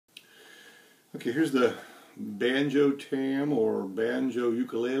Okay, here's the banjo-tam or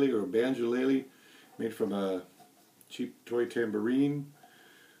banjo-ukulele or banjo-lele, made from a cheap toy tambourine.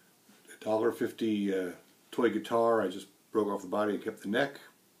 $1.50 toy guitar. I just broke off the body and kept the neck.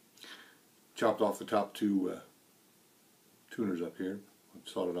 Chopped off the top two tuners up here.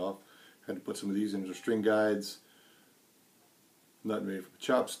 Sawed it off. Had to put some of these into string guides. Nut made from a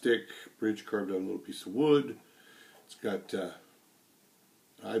chopstick. Bridge carved out a little piece of wood. It's got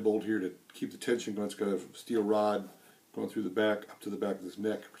eye bolt here to keep the tension going. It's got a steel rod going through the back, up to the back of this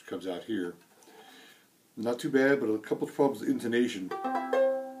neck, which comes out here. Not too bad, but a couple of problems with intonation.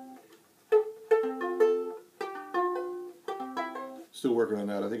 Still working on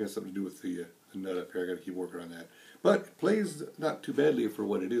that. I think it has something to do with the nut up here. I got to keep working on that. But it plays not too badly for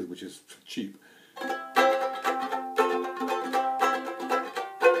what it is, which is cheap.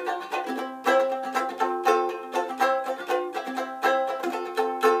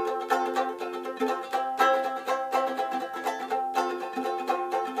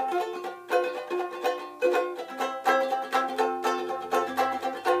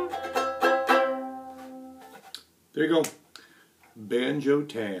 There you go.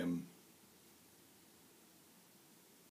 Banjo-tam.